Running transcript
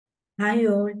Hi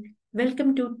all,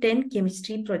 welcome to 10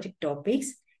 chemistry project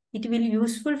topics. It will be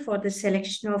useful for the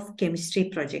selection of chemistry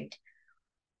project.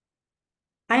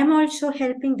 I am also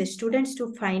helping the students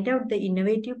to find out the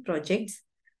innovative projects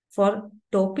for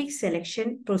topic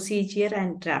selection, procedure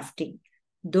and drafting.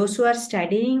 Those who are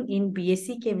studying in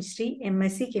BSc Chemistry,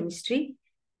 MSc Chemistry,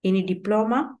 any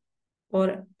diploma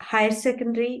or higher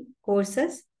secondary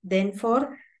courses, then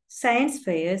for science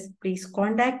fairs, please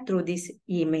contact through this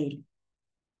email.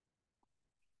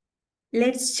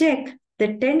 Let's check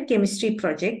the 10 chemistry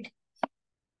project.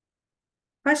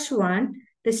 First one,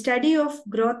 the study of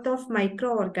growth of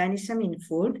microorganism in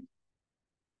food.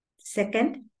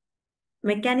 Second,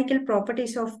 mechanical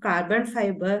properties of carbon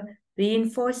fiber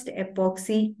reinforced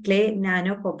epoxy clay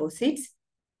nanocomposites.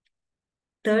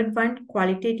 Third one,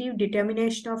 qualitative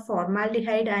determination of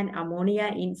formaldehyde and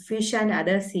ammonia in fish and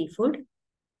other seafood.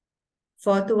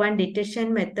 Fourth one,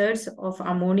 detection methods of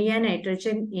ammonia and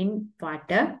nitrogen in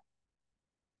water.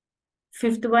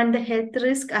 Fifth one, the health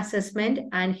risk assessment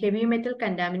and heavy metal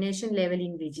contamination level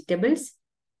in vegetables.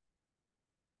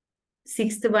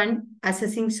 Sixth one,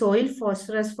 assessing soil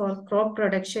phosphorus for crop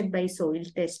production by soil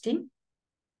testing.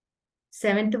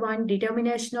 Seventh one,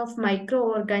 determination of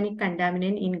microorganic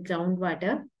contaminant in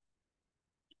groundwater.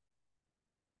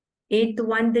 Eighth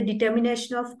one, the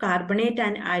determination of carbonate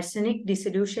and arsenic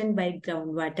dissolution by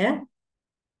groundwater.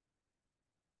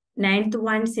 Ninth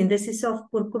one, synthesis of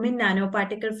curcumin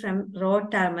nanoparticle from raw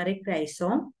turmeric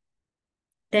rhizome.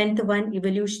 10th one,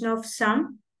 evolution of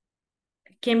some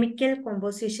chemical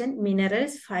composition,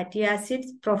 minerals, fatty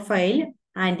acids, profile,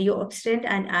 antioxidant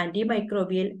and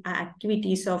antimicrobial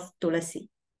activities of tulasi.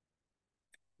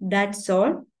 That's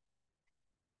all.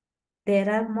 There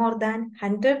are more than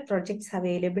 100 projects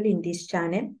available in this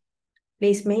channel.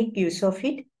 Please make use of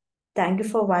it. Thank you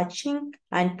for watching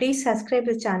and please subscribe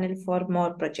the channel for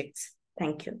more projects.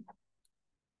 Thank you.